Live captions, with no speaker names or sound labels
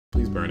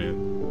Please burn it.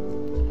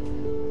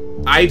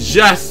 I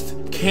just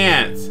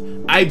can't.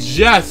 I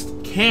just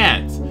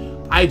can't.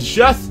 I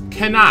just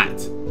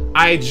cannot.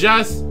 I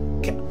can't.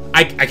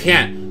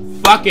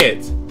 Fuck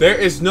it. There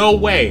is no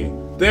way.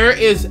 There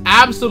is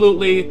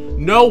absolutely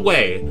no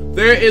way.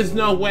 There is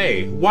no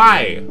way.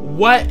 Why?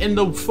 What in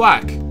the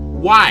fuck?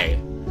 Why?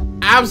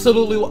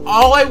 Absolutely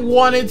all I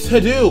wanted to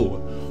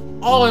do.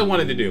 All I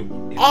wanted to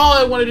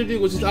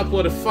do was just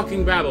upload a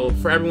fucking battle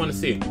for everyone to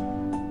see.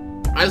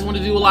 I just want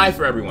to do a live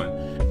for everyone.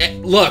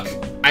 Look,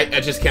 I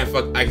just can't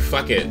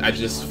fuck it. I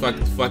just fuck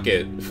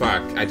it.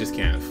 Fuck. I just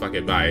can't. Fuck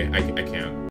it. Bye. I can't.